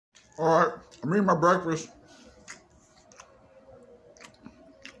Alright, I'm eating my breakfast.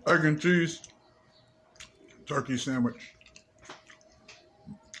 Egg and cheese. Turkey sandwich.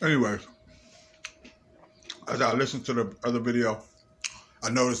 Anyways, as I listened to the other video,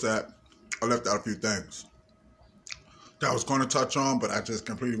 I noticed that I left out a few things that I was going to touch on, but I just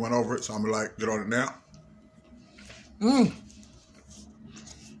completely went over it, so I'm going to get on it now.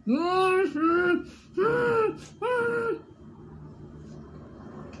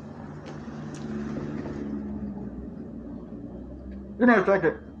 Give me a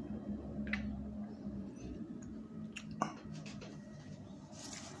second.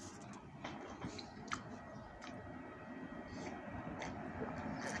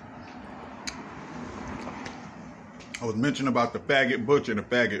 I was mentioning about the faggot Butch and the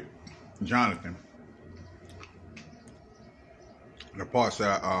faggot Jonathan. The parts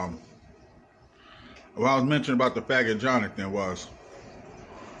that what I was mentioning about the faggot Jonathan was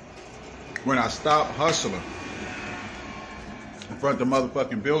when I stopped hustling in front of the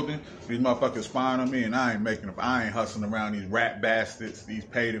motherfucking building, these motherfuckers spying on me, and I ain't hustling around these rat bastards, these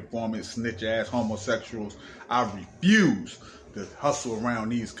paid informants, snitch ass homosexuals. I refuse to hustle around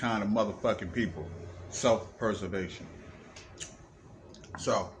these kind of motherfucking people. Self-preservation.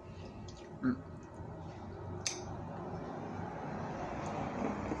 So,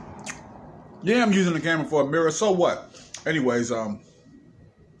 yeah, I'm using the camera for a mirror. So what? Anyways,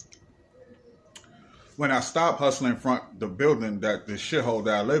 when I stopped hustling in front of the building, that the shithole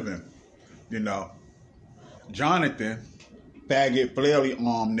that I live in, you know, Jonathan, faggot, flaily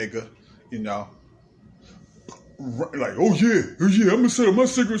arm nigga, you know, like, oh yeah, I'm gonna set up my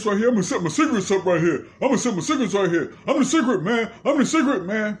cigarettes right here. I'm gonna set my cigarettes up right here. I'm gonna set my cigarettes right here. I'm the cigarette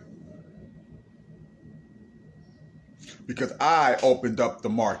man. Because I opened up the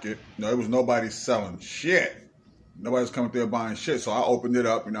market. You know, there was nobody selling shit. Nobody's coming there buying shit. So I opened it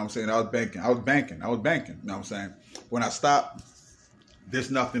up, you know what I'm saying? I was banking, you know what I'm saying? When I stopped, this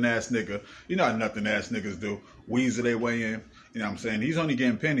nothing ass nigga, you know how nothing ass niggas do, weasel their way in, you know what I'm saying? He's only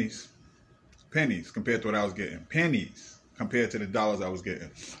getting pennies compared to what I was getting. Pennies compared to the dollars I was getting.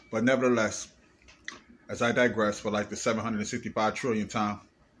 But nevertheless, as I digress for like the 765 trillion time.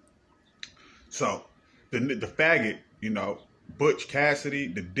 So, the faggot, you know, Butch Cassidy,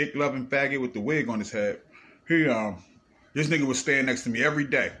 the dick-loving faggot with the wig on his head, this nigga was staying next to me every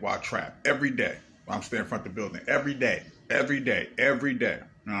day while I trap. Every day. While I'm staying in front of the building. Every day. I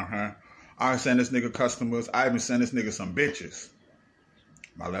send this nigga customers. I even send this nigga some bitches.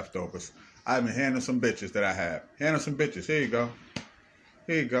 My leftovers. I even handed some bitches that I have. Handed some bitches. Here you go.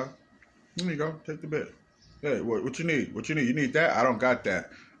 Here you go. Take the bit. Hey, what you need? You need that? I don't got that.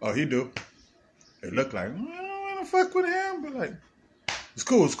 Oh, he do. It look like, I don't want to fuck with him, but like, it's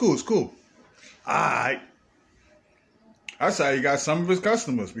cool. Alright. That's how he got some of his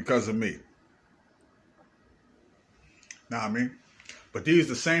customers because of me. Know what I mean? But these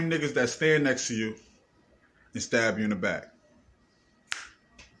the same niggas that stand next to you and stab you in the back.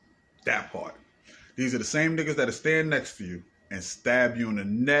 That part. These are the same niggas that stand next to you and stab you in the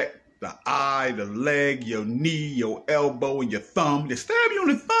neck, the eye, the leg, your knee, your elbow, and your thumb. They stab you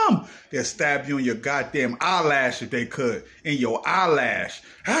in the thumb. They'll stab you in your goddamn eyelash if they could. In your eyelash.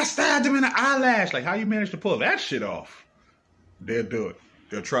 I stabbed him in the eyelash. Like, how you manage to pull that shit off? They'll do it.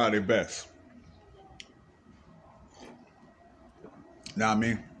 They'll try their best. Know what I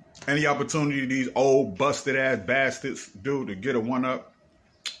mean? Any opportunity these old busted ass bastards do to get a one up,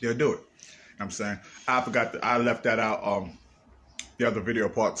 they'll do it. You know what I'm saying? I left that out the other video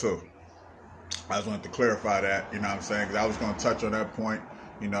part 2. I just wanted to clarify that, you know what I'm saying? Because I was going to touch on that point,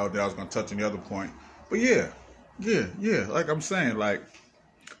 you know, that I was going to touch on the other point. But yeah, like I'm saying, like,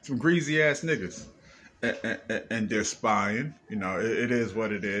 some greasy ass niggas. And they're spying, you know, it is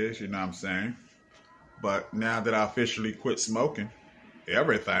what it is, you know what I'm saying? But now that I officially quit smoking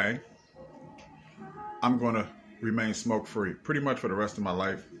everything, I'm going to remain smoke-free pretty much for the rest of my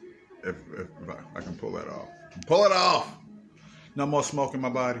life if I can pull that off. Pull it off! No more smoke in my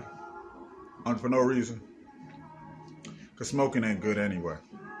body for no reason. Because smoking ain't good anyway.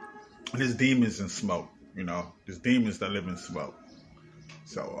 And there's demons in smoke, you know. There's demons that live in smoke.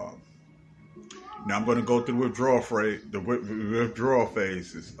 So, now I'm going to go through the withdrawal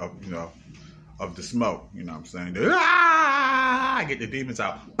phases of, you know, of the smoke. You know what I'm saying? I get the demons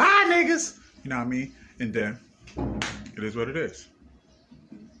out. Bye, niggas! You know what I mean? And then, it is what it is.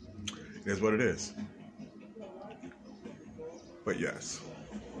 It is what it is. But yes.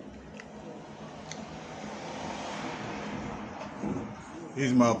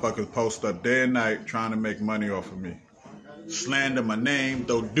 These motherfuckers post up day and night trying to make money off of me. Slander my name,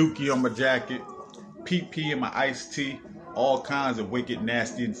 throw dookie on my jacket, PP in my iced tea, all kinds of wicked,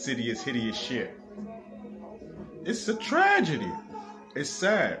 nasty, insidious, hideous shit. It's a tragedy. It's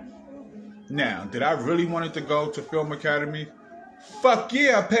sad. Now, did I really want it to go to Film Academy? Fuck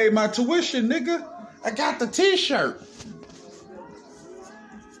yeah, I paid my tuition, nigga. I got the t-shirt.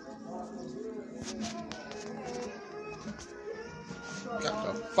 Got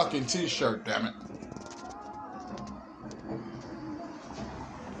the fucking t-shirt, damn it.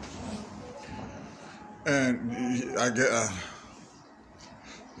 And I get,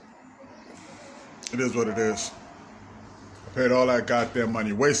 it is what it is. I paid all that goddamn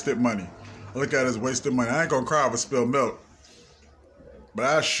money, wasted money. I look at it as wasted money. I ain't gonna cry over spilled milk. But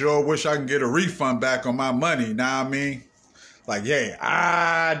I sure wish I can get a refund back on my money, know what I mean? Like, yeah,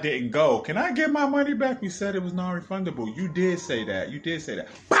 I didn't go. Can I get my money back? You said it was non-refundable. You did say that. You did say that.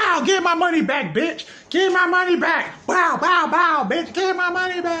 Bow, give my money back, bitch. Give my money back. Bow, bow, bow, bitch. Give my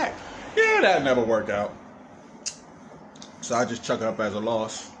money back. Yeah, that never worked out. So I just chuck it up as a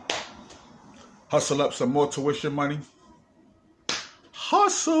loss. Hustle up some more tuition money.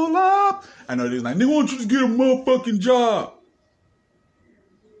 Hustle up. I know they're like, nigga, why don't you just get a motherfucking job?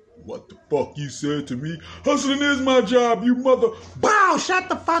 What the fuck you said to me? Hustling is my job, you mother. Bow, shut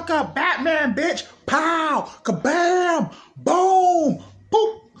the fuck up, Batman, bitch. Pow, kabam, boom,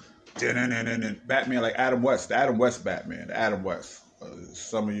 boop. Batman like Adam West, the Adam West Batman, the Adam West.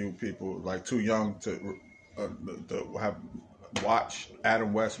 Some of you people like too young to have watched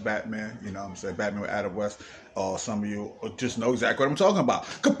Adam West Batman. You know what I'm saying? Batman with Adam West. Some of you just know exactly what I'm talking about.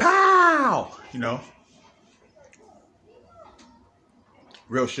 Kapow! You know?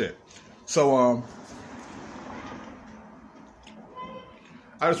 Real shit. So,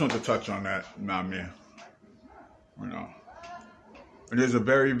 I just want to touch on that, man. You know. It is a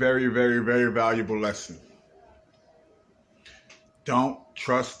very, very, very, very valuable lesson. Don't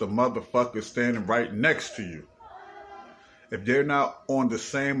trust the motherfucker standing right next to you. If they're not on the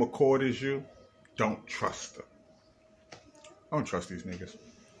same accord as you, don't trust them. Don't trust these niggas.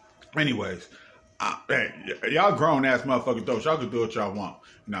 Anyways, hey, y'all grown ass motherfuckers though. Y'all can do what y'all want.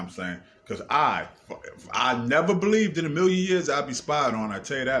 You know what I'm saying? Because I never believed in a million years I'd be spied on. I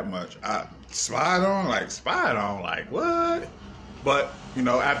tell you that much. Spied on like what? But you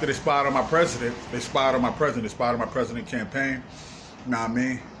know, after they spied on my president, they spied on my president campaign. You know what I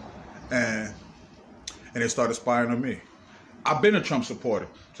mean? And they started spying on me. I've been a Trump supporter.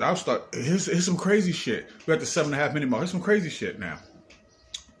 So I'll start, here's some crazy shit. We're at the 7.5 minute mark. Here's some crazy shit now.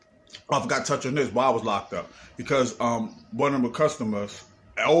 I forgot to touch on this while I was locked up. Because one of the customers,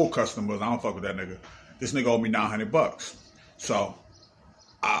 old customers, I don't fuck with that nigga. This nigga owed me $900. So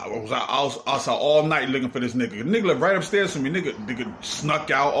I was out all night looking for this nigga. The nigga lived right upstairs from me. Nigga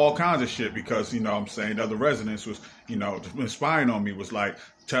snuck out all kinds of shit because, you know what I'm saying, the other residents was, you know, spying on me, was like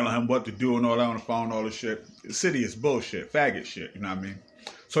telling him what to do and all that on the phone, all this shit. The city is bullshit, faggot shit, you know what I mean?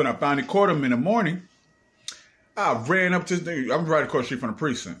 So when I finally caught him in the morning, I ran up to this nigga. I'm right across the street from the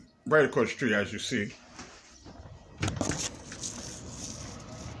precinct. Right across the street, as you see.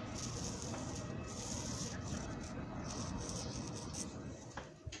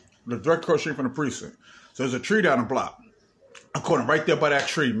 Direct across the street from the precinct. So there's a tree down the block. I caught him right there by that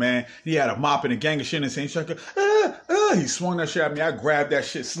tree, man. He had a mop and a gang of shit in his hand. He swung that shit at me. I grabbed that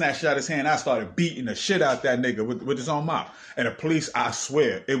shit, snatched it out of his hand. I started beating the shit out that nigga with his own mop. And the police, I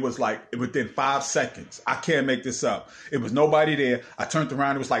swear, it was like within 5 seconds. I can't make this up. It was nobody there. I turned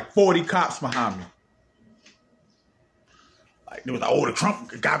around. It was like 40 cops behind me. Like, it was like, oh, the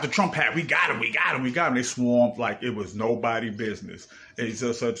Trump got the Trump hat. We got him. They swarmed like it was nobody business. And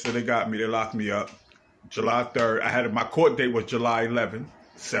so they got me. They locked me up. July 3rd. My court date was July 11th,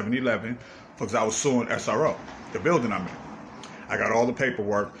 7/11, because I was suing SRO, the building I'm in. I got all the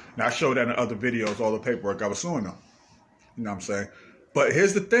paperwork. And I showed that in other videos, all the paperwork. I was suing them. You know what I'm saying? But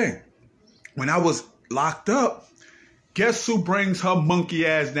here's the thing. When I was locked up, guess who brings her monkey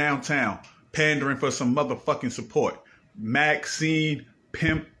ass downtown, pandering for some motherfucking support? Maxine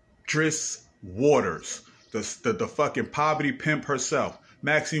Pimptress Waters, the fucking poverty pimp herself.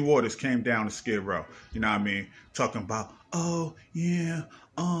 Maxine Waters came down to Skid Row. You know what I mean? Talking about, oh yeah,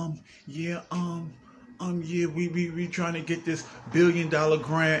 we trying to get this $1 billion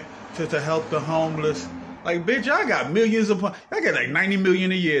grant to help the homeless. Like, bitch, I got millions I got like 90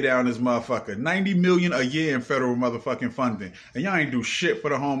 million a year down this motherfucker. 90 million a year in federal motherfucking funding. And y'all ain't do shit for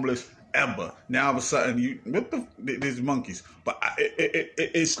the homeless ever. Now all of a sudden, these monkeys. But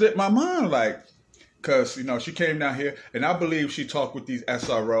it slipped my mind, like, because, you know, she came down here, and I believe she talked with these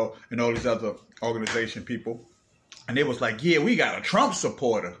SRO and all these other organization people. And they was like, yeah, we got a Trump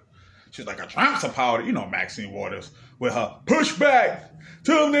supporter. She's like, a Trump supporter? You know Maxine Waters with her pushback.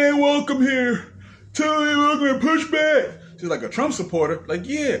 Tell them they ain't welcome here. Tell them they ain't welcome here. Pushback. She's like a Trump supporter. Like,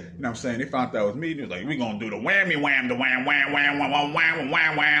 yeah. You know what I'm saying? They found out it was me. They was like, we gonna do the whammy wham, the wham, wham, wham, wham, wham, wham,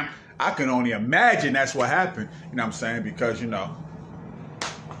 wham, wham. I can only imagine that's what happened. You know what I'm saying? Because, you know,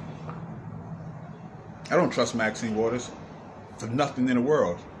 I don't trust Maxine Waters for nothing in the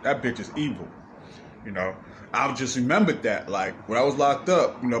world. That bitch is evil. You know, I just remembered that, like, when I was locked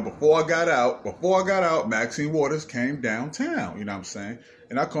up, you know, before I got out, Maxine Waters came downtown, you know what I'm saying?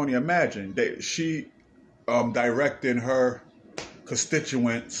 And I can only imagine that she directing her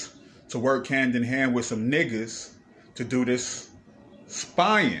constituents to work hand in hand with some niggas to do this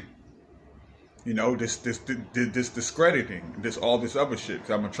spying. You know, this discrediting, all this other shit,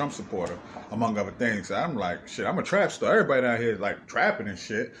 because I'm a Trump supporter, among other things. So I'm like, shit, I'm a trap star. Everybody out here is like trapping and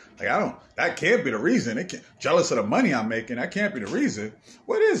shit. Like, that can't be the reason. Jealous of the money I'm making, that can't be the reason.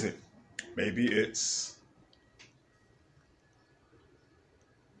 What is it? Maybe it's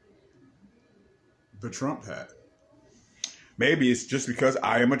the Trump hat. Maybe it's just because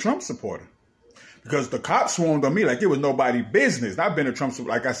I am a Trump supporter. Because the cops swarmed on me like it was nobody's business. I've been a Trump,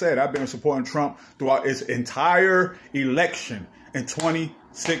 like I said, I've been supporting Trump throughout his entire election in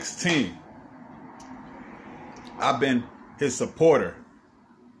 2016. I've been his supporter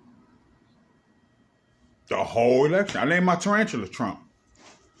the whole election. I named my tarantula Trump.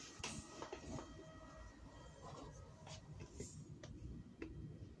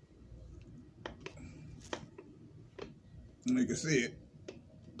 You can see it.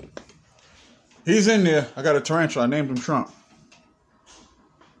 He's in there. I got a tarantula. I named him Trump.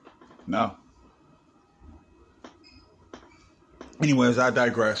 No. Anyways, I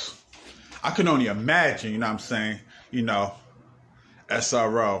digress. I can only imagine, you know what I'm saying, you know,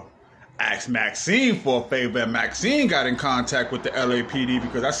 SRO asked Maxine for a favor, and Maxine got in contact with the LAPD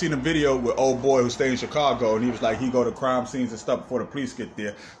because I seen a video with old boy who stayed in Chicago, and he was like, he go to crime scenes and stuff before the police get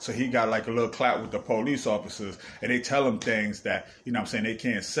there, so he got like a little clout with the police officers, and they tell him things that, you know what I'm saying, they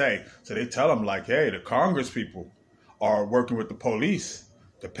can't say. So they tell him like, hey, the Congress people are working with the police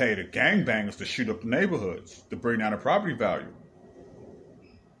to pay the gangbangers to shoot up the neighborhoods, to bring down the property value.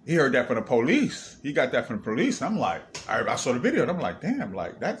 He heard that from the police. He got that from the police. And I'm like, I saw the video and I'm like, damn,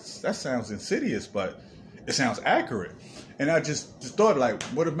 like that sounds insidious, but it sounds accurate. And I just thought, like,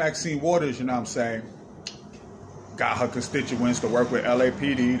 what if Maxine Waters, you know what I'm saying, got her constituents to work with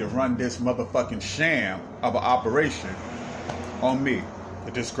LAPD to run this motherfucking sham of an operation on me,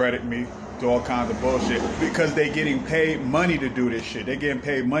 to discredit me, do all kinds of bullshit, because they getting paid money to do this shit. They getting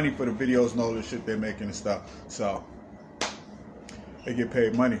paid money for the videos and all the shit they're making and stuff. So they get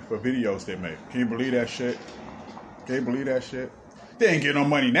paid money for videos they make. Can you believe that shit? Can you believe that shit? They ain't getting no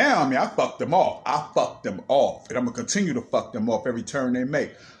money now. I mean, I fucked them off. I fucked them off. And I'm going to continue to fuck them off every turn they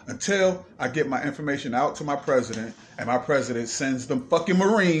make until I get my information out to my president, and my president sends them fucking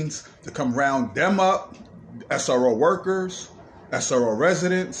Marines to come round them up, SRO workers, SRO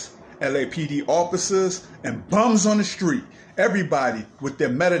residents, LAPD officers, and bums on the street. Everybody with their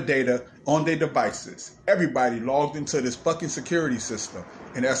metadata on their devices. Everybody logged into this fucking security system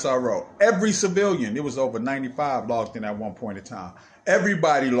in SRO. Every civilian, it was over 95 logged in at one point in time.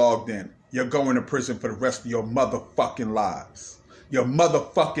 Everybody logged in. You're going to prison for the rest of your motherfucking lives. Your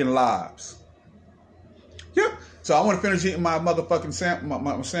motherfucking lives. Yep. So I want to finish eating my motherfucking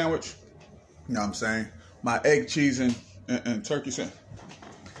my sandwich. You know what I'm saying? My egg, cheese, and turkey sandwich.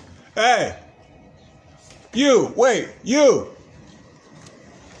 Hey! You! Wait! You!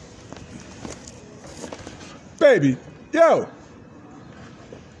 Baby! Yo!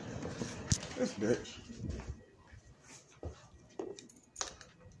 This bitch.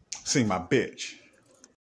 See my bitch.